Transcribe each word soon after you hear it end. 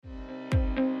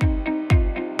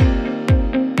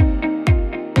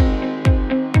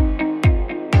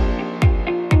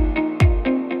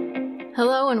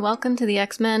and welcome to the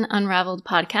X-Men Unraveled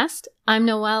podcast. I'm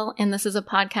Noelle, and this is a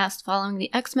podcast following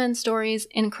the X-Men stories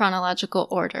in chronological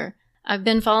order. I've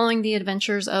been following the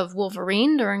adventures of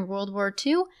Wolverine during World War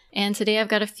II, and today I've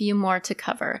got a few more to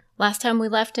cover. Last time we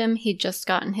left him, he'd just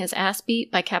gotten his ass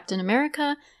beat by Captain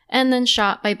America, and then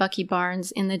shot by Bucky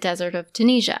Barnes in the desert of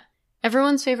Tunisia.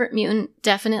 Everyone's favorite mutant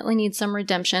definitely needs some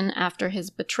redemption after his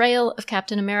betrayal of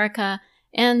Captain America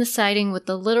and the siding with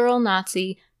the literal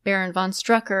Nazi Baron von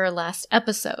Strucker last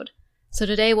episode. So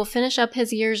today we'll finish up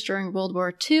his years during World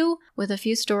War II with a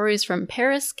few stories from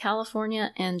Paris,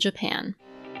 California, and Japan.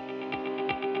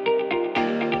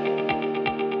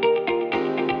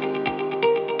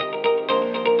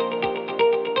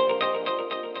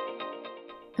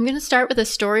 I'm going to start with a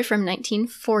story from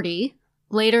 1940.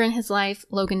 Later in his life,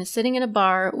 Logan is sitting in a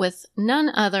bar with none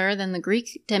other than the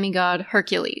Greek demigod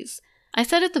Hercules. I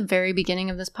said at the very beginning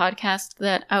of this podcast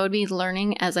that I would be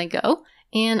learning as I go,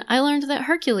 and I learned that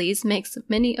Hercules makes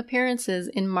many appearances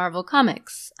in Marvel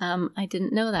Comics. I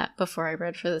didn't know that before I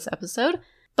read for this episode,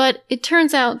 but it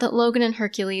turns out that Logan and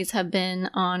Hercules have been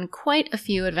on quite a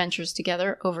few adventures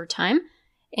together over time,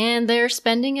 and they're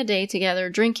spending a day together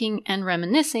drinking and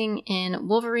reminiscing in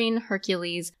Wolverine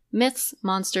Hercules Myths,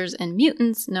 Monsters, and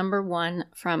Mutants #1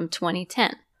 from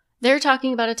 2010. They're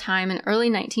talking about a time in early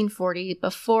 1940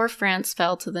 before France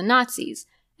fell to the Nazis,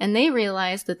 and they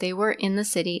realized that they were in the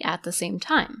city at the same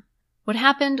time. What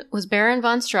happened was Baron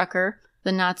von Strucker,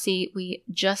 the Nazi we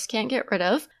just can't get rid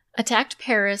of, attacked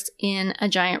Paris in a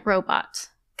giant robot.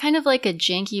 Kind of like a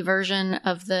janky version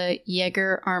of the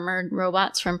Jaeger armored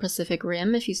robots from Pacific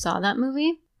Rim, if you saw that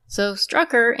movie. So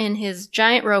Strucker, in his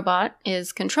giant robot,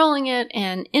 is controlling it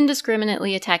and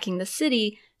indiscriminately attacking the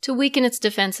city to weaken its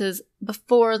defenses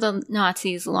before the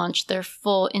Nazis launched their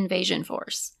full invasion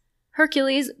force.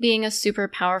 Hercules, being a super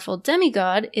powerful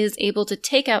demigod, is able to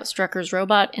take out Strucker's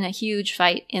robot in a huge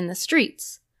fight in the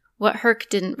streets. What Herc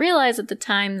didn't realize at the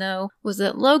time, though, was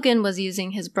that Logan was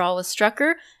using his brawl with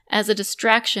Strucker as a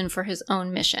distraction for his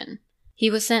own mission. He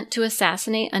was sent to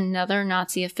assassinate another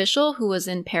Nazi official who was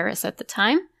in Paris at the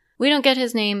time. We don't get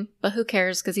his name, but who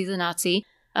cares because he's a Nazi.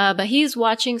 But he's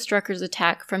watching Strucker's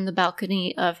attack from the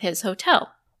balcony of his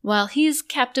hotel. While he's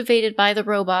captivated by the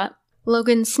robot,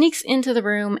 Logan sneaks into the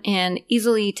room and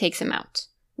easily takes him out.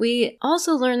 We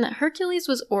also learn that Hercules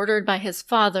was ordered by his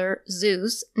father,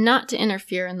 Zeus, not to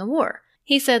interfere in the war.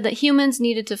 He said that humans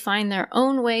needed to find their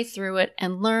own way through it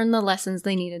and learn the lessons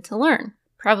they needed to learn.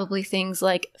 Probably things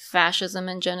like fascism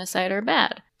and genocide are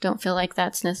bad. Don't feel like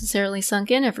that's necessarily sunk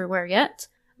in everywhere yet.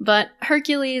 But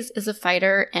Hercules is a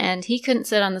fighter, and he couldn't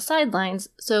sit on the sidelines,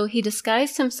 so he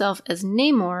disguised himself as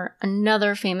Namor,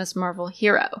 another famous Marvel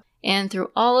hero. And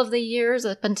through all of the years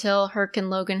up until Herc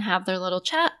and Logan have their little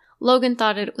chat, Logan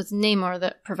thought it was Namor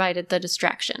that provided the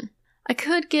distraction. I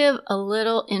could give a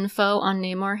little info on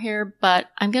Namor here,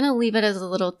 but I'm going to leave it as a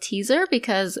little teaser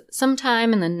because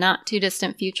sometime in the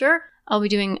not-too-distant future, I'll be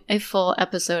doing a full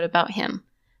episode about him.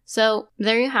 So,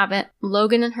 there you have it.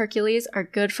 Logan and Hercules are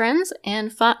good friends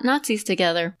and fought Nazis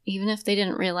together, even if they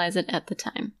didn't realize it at the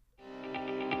time.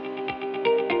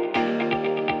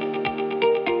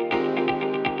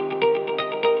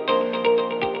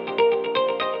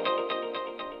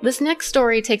 This next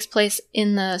story takes place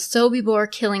in the Sobibor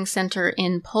Killing Center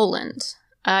in Poland.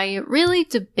 I really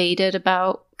debated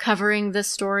about covering this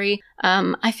story.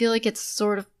 I feel like it's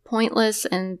sort of pointless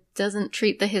and doesn't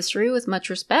treat the history with much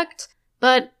respect,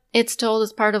 but it's told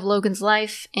as part of Logan's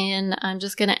life, and I'm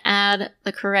just going to add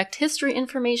the correct history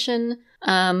information,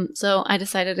 so I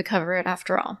decided to cover it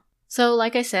after all. So,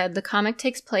 like I said, the comic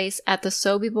takes place at the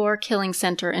Sobibor Killing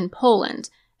Center in Poland,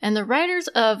 and the writers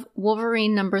of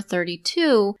Wolverine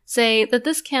 #32 say that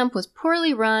this camp was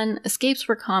poorly run, escapes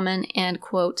were common, and,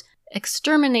 quote,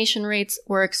 extermination rates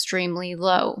were extremely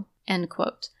low, end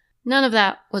quote. None of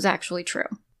that was actually true.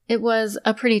 It was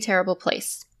a pretty terrible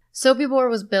place. Sobibor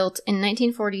was built in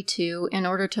 1942 in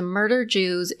order to murder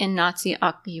Jews in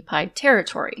Nazi-occupied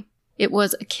territory. It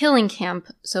was a killing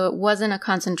camp, so it wasn't a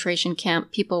concentration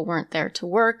camp. People weren't there to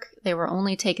work. They were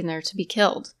only taken there to be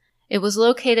killed. It was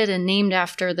located and named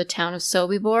after the town of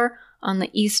Sobibor on the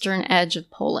eastern edge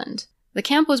of Poland. The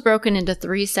camp was broken into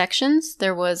 3 sections.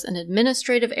 There was an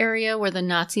administrative area where the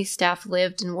Nazi staff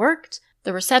lived and worked,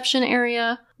 the reception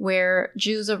area where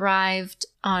Jews arrived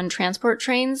on transport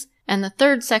trains, and the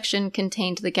 3rd section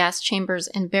contained the gas chambers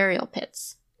and burial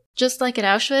pits. Just like at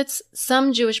Auschwitz,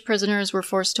 some Jewish prisoners were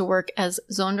forced to work as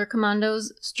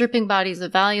Sonderkommandos, stripping bodies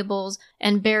of valuables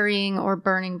and burying or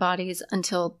burning bodies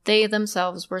until they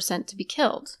themselves were sent to be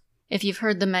killed. If you've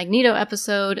heard the Magneto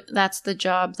episode, that's the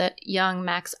job that young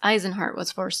Max Eisenhardt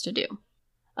was forced to do.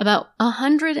 About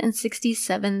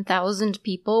 167,000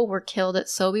 people were killed at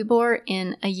Sobibor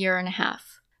in a year and a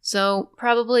half. So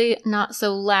probably not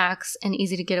so lax and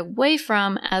easy to get away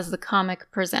from as the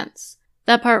comic presents.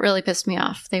 That part really pissed me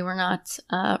off. They were not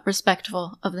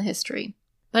respectful of the history.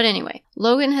 But anyway,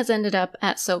 Logan has ended up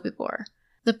at Sobibor.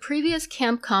 The previous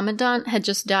camp commandant had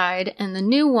just died, and the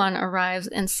new one arrives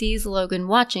and sees Logan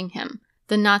watching him.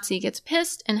 The Nazi gets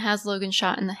pissed and has Logan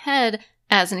shot in the head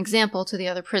as an example to the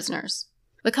other prisoners.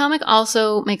 The comic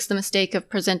also makes the mistake of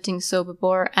presenting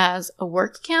Sobibor as a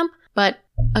work camp, but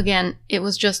again, it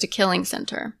was just a killing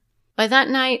center. By that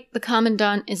night, the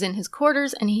commandant is in his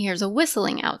quarters and he hears a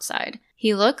whistling outside.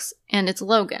 He looks, and it's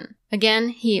Logan. Again,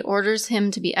 he orders him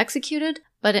to be executed,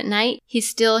 but at night, he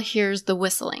still hears the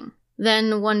whistling.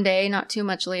 Then, one day, not too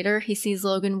much later, he sees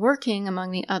Logan working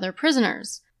among the other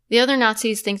prisoners. The other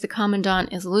Nazis think the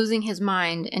commandant is losing his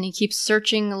mind, and he keeps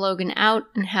searching Logan out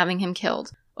and having him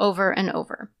killed, over and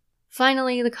over.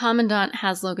 Finally, the commandant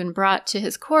has Logan brought to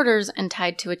his quarters and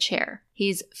tied to a chair.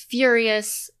 He's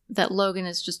furious that Logan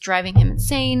is just driving him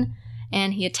insane,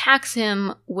 and he attacks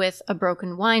him with a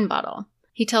broken wine bottle.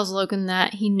 He tells Logan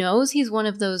that he knows he's one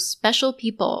of those special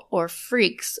people or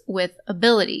freaks with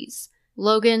abilities.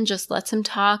 Logan just lets him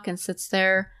talk and sits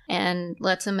there and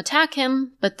lets him attack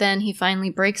him, but then he finally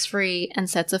breaks free and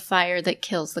sets a fire that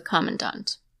kills the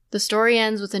commandant. The story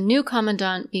ends with a new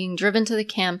commandant being driven to the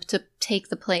camp to take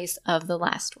the place of the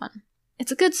last one.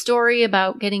 It's a good story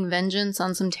about getting vengeance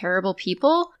on some terrible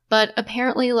people, but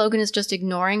apparently Logan is just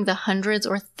ignoring the hundreds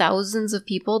or thousands of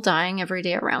people dying every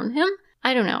day around him.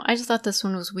 I don't know, I just thought this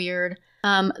one was weird.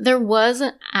 There was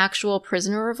an actual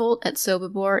prisoner revolt at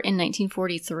Sobibor in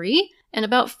 1943, and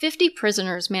about 50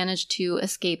 prisoners managed to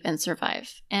escape and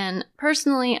survive. And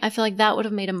personally, I feel like that would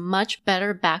have made a much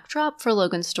better backdrop for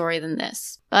Logan's story than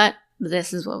this. But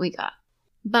this is what we got.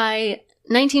 By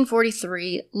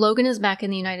 1943, Logan is back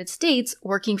in the United States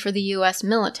working for the US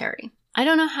military. I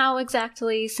don't know how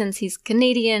exactly, since he's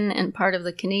Canadian and part of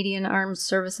the Canadian Armed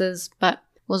Services, but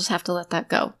we'll just have to let that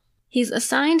go. He's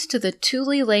assigned to the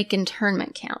Tule Lake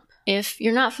internment camp. If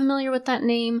you're not familiar with that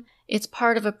name, it's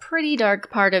part of a pretty dark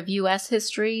part of U.S.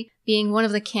 history, being one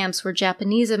of the camps where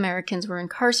Japanese Americans were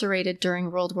incarcerated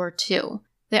during World War II.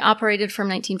 They operated from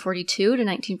 1942 to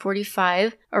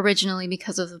 1945, originally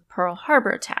because of the Pearl Harbor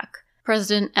attack.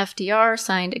 President FDR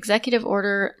signed Executive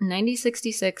Order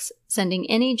 9066, sending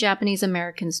any Japanese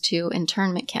Americans to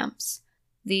internment camps.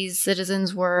 These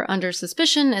citizens were under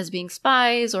suspicion as being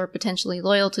spies or potentially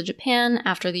loyal to Japan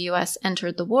after the U.S.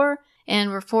 entered the war,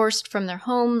 and were forced from their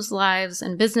homes, lives,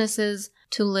 and businesses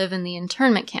to live in the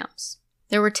internment camps.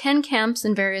 There were 10 camps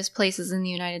in various places in the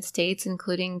United States,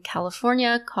 including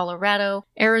California, Colorado,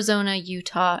 Arizona,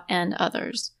 Utah, and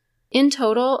others. In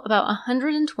total, about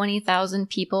 120,000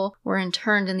 people were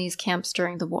interned in these camps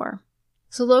during the war.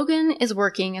 So Logan is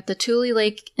working at the Tule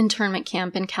Lake internment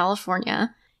camp in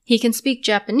California. He can speak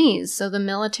Japanese, so the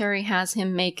military has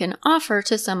him make an offer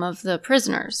to some of the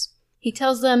prisoners. He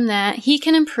tells them that he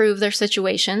can improve their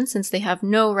situation since they have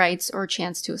no rights or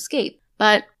chance to escape.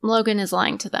 But Logan is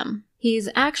lying to them. He's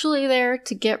actually there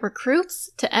to get recruits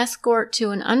to escort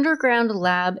to an underground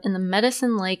lab in the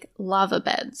Medicine Lake lava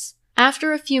beds.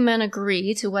 After a few men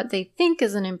agree to what they think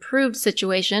is an improved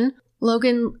situation,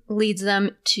 Logan leads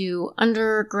them to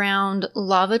underground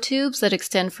lava tubes that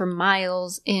extend for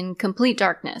miles in complete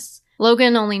darkness.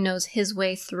 Logan only knows his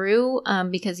way through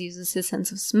because he uses his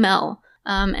sense of smell.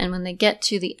 And when they get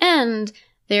to the end,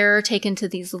 they're taken to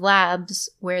these labs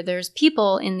where there's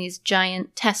people in these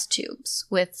giant test tubes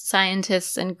with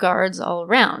scientists and guards all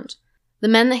around. The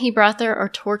men that he brought there are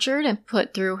tortured and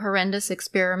put through horrendous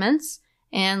experiments,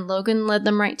 and Logan led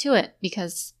them right to it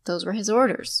because those were his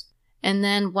orders. And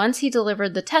then once he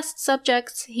delivered the test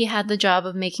subjects, he had the job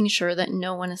of making sure that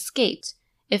no one escaped.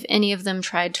 If any of them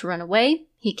tried to run away,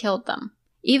 he killed them.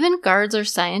 Even guards or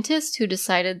scientists who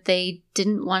decided they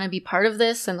didn't want to be part of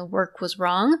this and the work was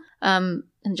wrong, and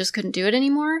just couldn't do it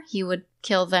anymore, he would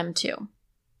kill them too.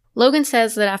 Logan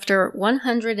says that after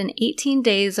 118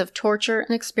 days of torture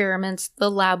and experiments,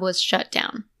 the lab was shut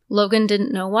down. Logan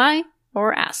didn't know why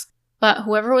or ask, but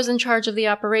whoever was in charge of the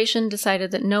operation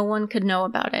decided that no one could know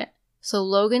about it. So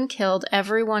Logan killed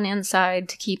everyone inside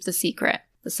to keep the secret.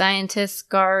 The scientists,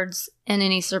 guards, and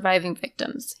any surviving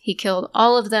victims. He killed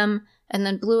all of them and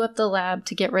then blew up the lab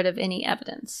to get rid of any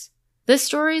evidence. This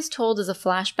story is told as a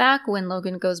flashback when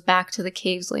Logan goes back to the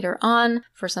caves later on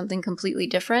for something completely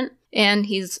different, and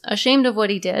he's ashamed of what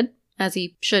he did, as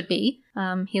he should be.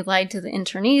 He lied to the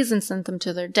internees and sent them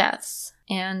to their deaths.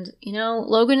 And,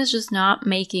 Logan is just not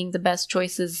making the best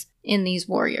choices in these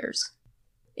warriors.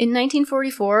 In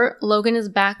 1944, Logan is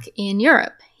back in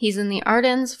Europe. He's in the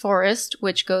Ardennes forest,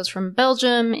 which goes from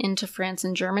Belgium into France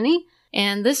and Germany.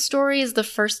 And this story is the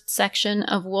first section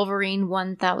of Wolverine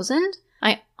 1000.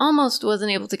 I almost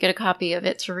wasn't able to get a copy of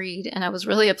it to read, and I was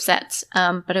really upset.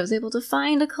 But I was able to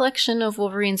find a collection of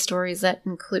Wolverine stories that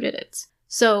included it.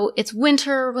 So it's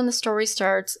winter when the story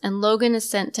starts, and Logan is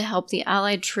sent to help the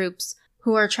Allied troops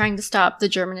who are trying to stop the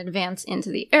German advance into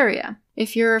the area.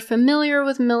 If you're familiar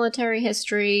with military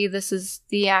history, this is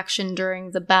the action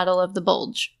during the Battle of the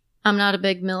Bulge. I'm not a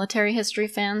big military history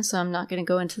fan, so I'm not going to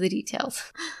go into the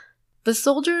details. The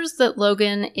soldiers that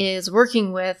Logan is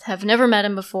working with have never met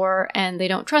him before, and they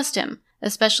don't trust him,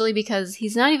 especially because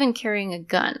he's not even carrying a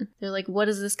gun. They're like, what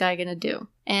is this guy going to do?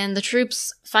 And the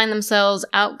troops find themselves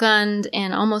outgunned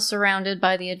and almost surrounded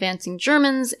by the advancing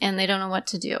Germans, and they don't know what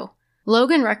to do.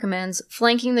 Logan recommends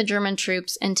flanking the German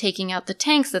troops and taking out the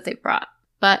tanks that they brought.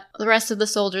 But the rest of the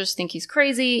soldiers think he's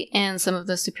crazy, and some of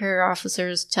the superior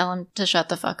officers tell him to shut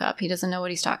the fuck up. He doesn't know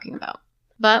what he's talking about.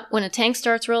 But when a tank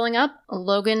starts rolling up,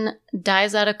 Logan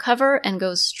dives out of cover and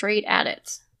goes straight at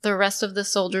it. The rest of the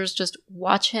soldiers just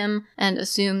watch him and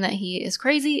assume that he is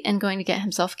crazy and going to get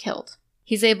himself killed.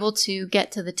 He's able to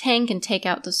get to the tank and take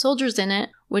out the soldiers in it,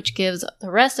 which gives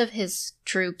the rest of his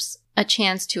troops a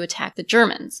chance to attack the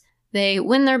Germans. They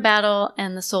win their battle,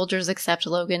 and the soldiers accept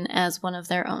Logan as one of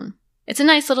their own. It's a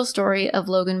nice little story of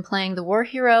Logan playing the war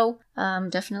hero,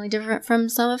 definitely different from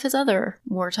some of his other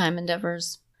wartime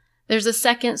endeavors. There's a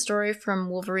second story from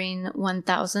Wolverine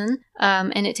 1000,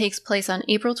 and it takes place on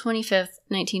April 25th,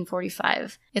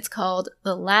 1945. It's called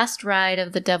The Last Ride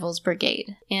of the Devil's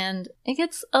Brigade, and it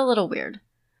gets a little weird.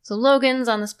 So Logan's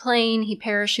on this plane, he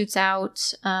parachutes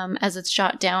out as it's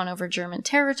shot down over German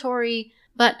territory.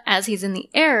 But as he's in the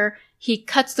air, he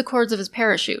cuts the cords of his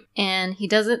parachute, and he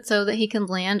does it so that he can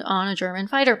land on a German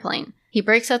fighter plane. He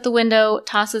breaks out the window,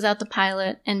 tosses out the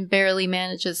pilot, and barely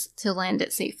manages to land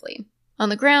it safely. On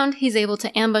the ground, he's able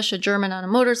to ambush a German on a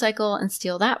motorcycle and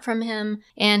steal that from him,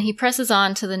 and he presses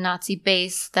on to the Nazi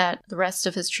base that the rest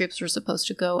of his troops were supposed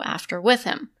to go after with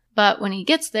him. But when he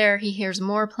gets there, he hears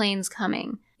more planes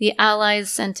coming. The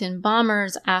Allies sent in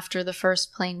bombers after the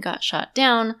first plane got shot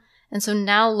down, and so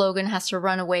now Logan has to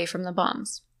run away from the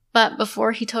bombs. But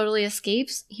before he totally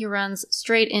escapes, he runs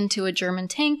straight into a German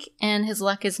tank, and his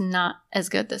luck is not as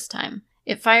good this time.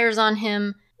 It fires on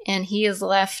him, and he is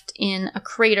left in a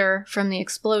crater from the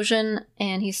explosion,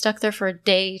 and he's stuck there for a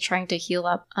day trying to heal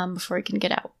up before he can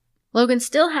get out. Logan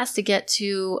still has to get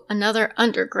to another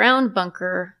underground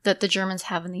bunker that the Germans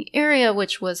have in the area,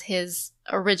 which was his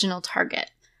original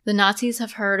target. The Nazis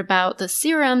have heard about the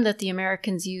serum that the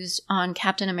Americans used on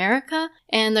Captain America,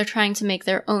 and they're trying to make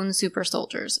their own super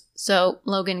soldiers. So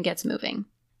Logan gets moving.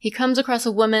 He comes across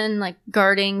a woman,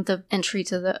 guarding the entry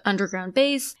to the underground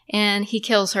base, and he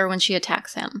kills her when she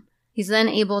attacks him. He's then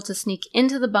able to sneak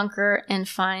into the bunker and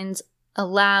finds a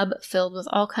lab filled with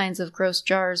all kinds of gross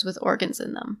jars with organs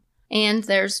in them. And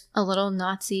there's a little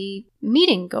Nazi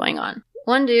meeting going on.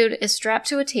 One dude is strapped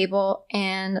to a table,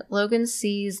 and Logan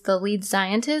sees the lead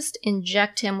scientist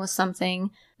inject him with something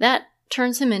that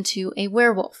turns him into a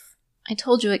werewolf. I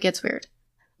told you it gets weird.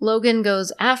 Logan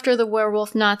goes after the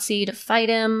werewolf Nazi to fight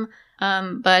him,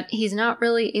 but he's not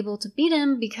really able to beat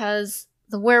him because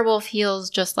the werewolf heals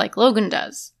just like Logan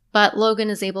does. But Logan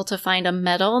is able to find a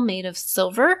medal made of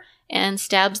silver and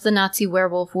stabs the Nazi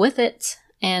werewolf with it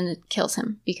and kills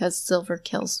him because silver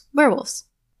kills werewolves.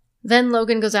 Then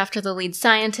Logan goes after the lead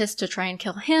scientist to try and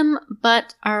kill him,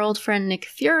 but our old friend Nick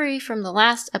Fury from the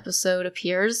last episode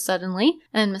appears suddenly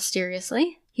and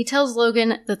mysteriously. He tells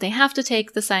Logan that they have to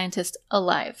take the scientist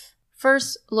alive.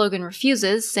 First, Logan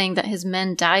refuses, saying that his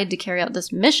men died to carry out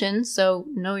this mission, so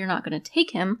no, you're not going to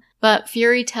take him. But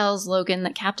Fury tells Logan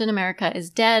that Captain America is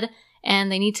dead,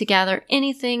 and they need to gather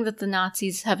anything that the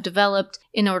Nazis have developed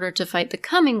in order to fight the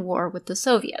coming war with the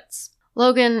Soviets.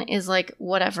 Logan is like,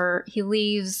 whatever, he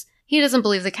leaves. He doesn't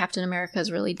believe that Captain America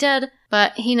is really dead,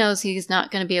 but he knows he's not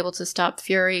going to be able to stop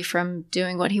Fury from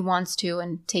doing what he wants to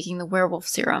and taking the werewolf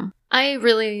serum. I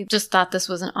really just thought this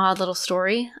was an odd little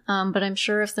story, but I'm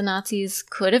sure if the Nazis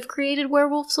could have created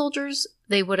werewolf soldiers,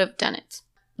 they would have done it.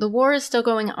 The war is still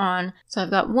going on, so I've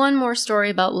got one more story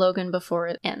about Logan before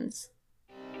it ends.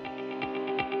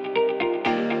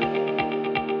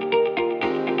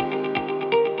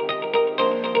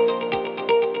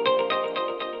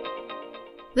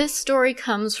 This story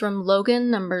comes from Logan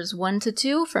numbers 1 to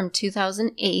 2 from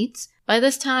 2008. By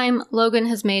this time, Logan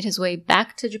has made his way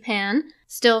back to Japan,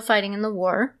 still fighting in the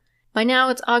war. By now,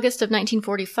 it's August of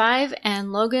 1945,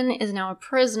 and Logan is now a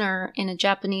prisoner in a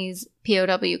Japanese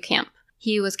POW camp.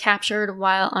 He was captured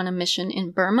while on a mission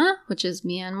in Burma, which is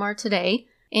Myanmar today,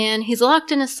 and he's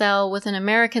locked in a cell with an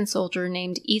American soldier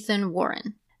named Ethan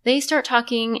Warren. They start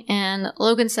talking, and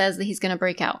Logan says that he's going to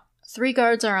break out. 3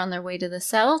 guards are on their way to the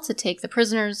cell to take the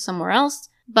prisoners somewhere else,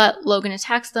 but Logan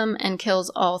attacks them and kills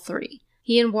all 3.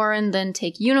 He and Warren then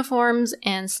take uniforms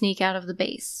and sneak out of the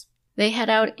base. They head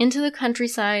out into the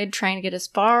countryside, trying to get as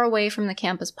far away from the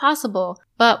camp as possible,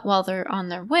 but while they're on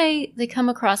their way, they come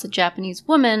across a Japanese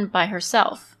woman by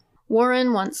herself.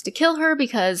 Warren wants to kill her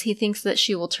because he thinks that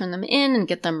she will turn them in and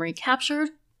get them recaptured,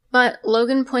 but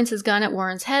Logan points his gun at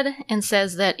Warren's head and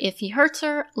says that if he hurts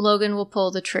her, Logan will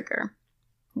pull the trigger.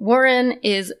 Warren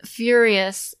is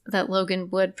furious that Logan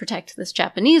would protect this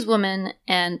Japanese woman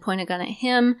and point a gun at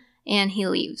him, and he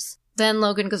leaves. Then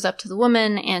Logan goes up to the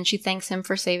woman and she thanks him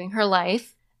for saving her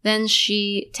life. Then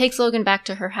she takes Logan back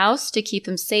to her house to keep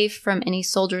him safe from any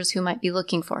soldiers who might be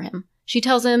looking for him. She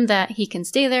tells him that he can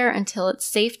stay there until it's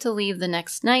safe to leave the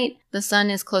next night. The sun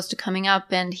is close to coming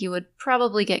up and he would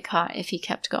probably get caught if he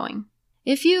kept going.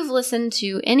 If you've listened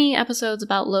to any episodes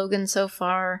about Logan so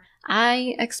far,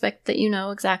 I expect that you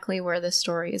know exactly where this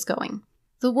story is going.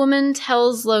 The woman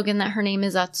tells Logan that her name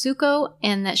is Atsuko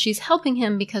and that she's helping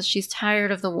him because she's tired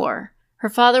of the war. Her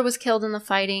father was killed in the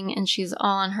fighting and she's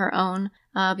all on her own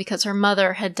because her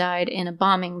mother had died in a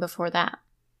bombing before that.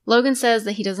 Logan says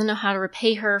that he doesn't know how to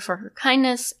repay her for her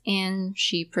kindness, and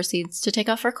she proceeds to take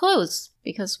off her clothes,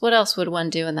 because what else would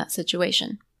one do in that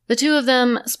situation? The 2 of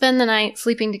them spend the night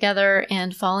sleeping together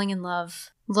and falling in love.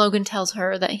 Logan tells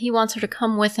her that he wants her to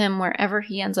come with him wherever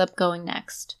he ends up going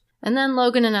next. And then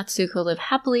Logan and Atsuko live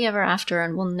happily ever after,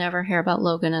 and we'll never hear about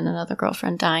Logan and another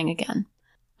girlfriend dying again.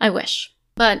 I wish.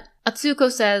 But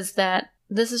Atsuko says that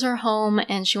this is her home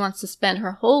and she wants to spend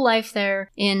her whole life there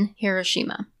in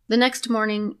Hiroshima. The next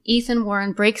morning, Ethan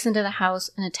Warren breaks into the house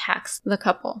and attacks the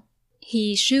couple.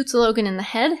 He shoots Logan in the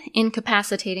head,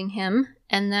 incapacitating him,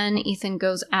 and then Ethan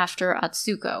goes after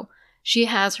Atsuko. She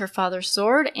has her father's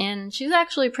sword, and she's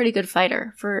actually a pretty good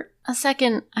fighter. For a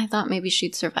second, I thought maybe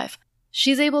she'd survive.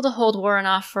 She's able to hold Warren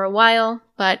off for a while,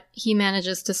 but he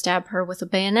manages to stab her with a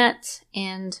bayonet,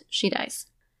 and she dies.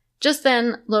 Just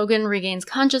then, Logan regains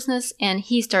consciousness, and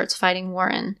he starts fighting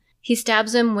Warren. He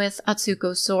stabs him with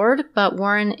Atsuko's sword, but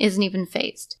Warren isn't even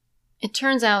fazed. It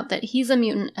turns out that he's a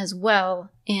mutant as well,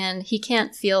 and he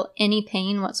can't feel any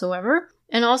pain whatsoever,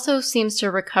 and also seems to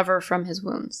recover from his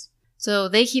wounds. So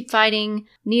they keep fighting,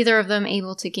 neither of them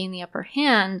able to gain the upper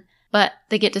hand, but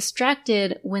they get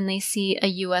distracted when they see a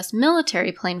US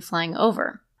military plane flying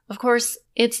over. Of course,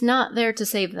 it's not there to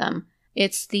save them.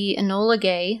 It's the Enola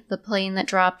Gay, the plane that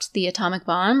dropped the atomic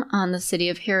bomb on the city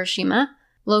of Hiroshima.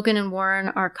 Logan and Warren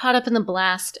are caught up in the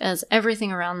blast as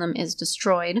everything around them is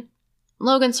destroyed.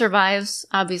 Logan survives,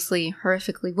 obviously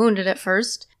horrifically wounded at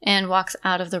first, and walks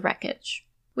out of the wreckage.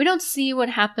 We don't see what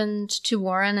happened to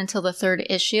Warren until the 3rd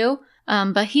issue,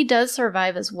 but he does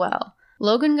survive as well.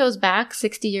 Logan goes back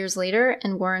 60 years later,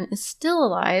 and Warren is still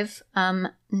alive,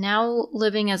 now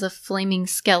living as a flaming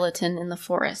skeleton in the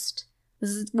forest.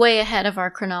 This is way ahead of our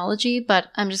chronology, but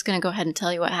I'm just going to go ahead and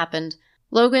tell you what happened.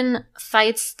 Logan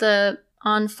fights the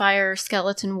on-fire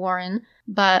skeleton Warren,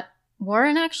 but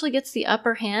Warren actually gets the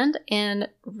upper hand and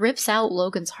rips out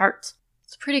Logan's heart.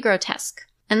 It's pretty grotesque.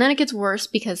 And then it gets worse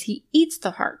because he eats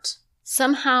the heart.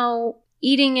 Somehow,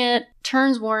 eating it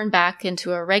turns Warren back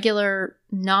into a regular,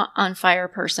 not on fire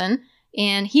person,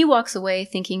 and he walks away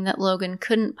thinking that Logan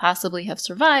couldn't possibly have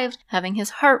survived having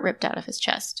his heart ripped out of his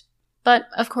chest. But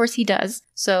of course he does,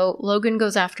 so Logan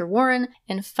goes after Warren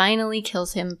and finally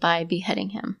kills him by beheading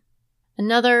him.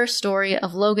 Another story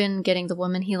of Logan getting the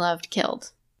woman he loved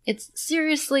killed. It's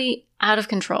seriously out of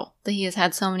control that he has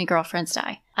had so many girlfriends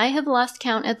die. I have lost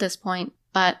count at this point,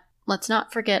 but let's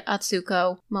not forget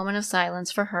Atsuko. Moment of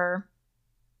silence for her.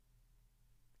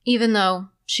 Even though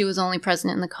she was only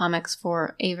present in the comics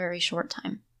for a very short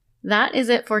time. That is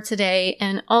it for today,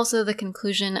 and also the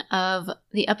conclusion of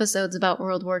the episodes about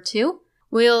World War II.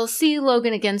 We'll see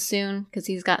Logan again soon, because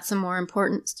he's got some more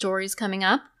important stories coming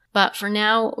up. But for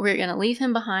now, we're going to leave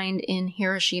him behind in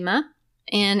Hiroshima.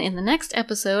 And in the next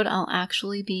episode, I'll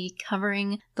actually be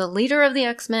covering the leader of the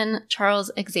X-Men, Charles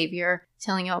Xavier,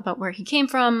 telling you all about where he came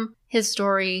from, his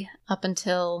story up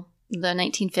until the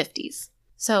 1950s.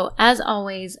 So, as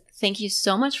always, thank you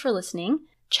so much for listening.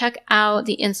 Check out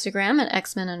the Instagram at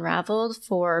X-Men Unraveled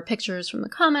for pictures from the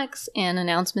comics and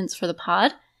announcements for the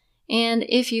pod. And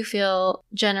if you feel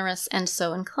generous and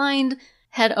so inclined,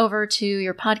 head over to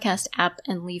your podcast app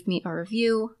and leave me a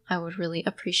review. I would really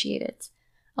appreciate it.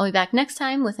 I'll be back next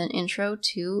time with an intro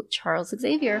to Charles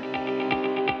Xavier.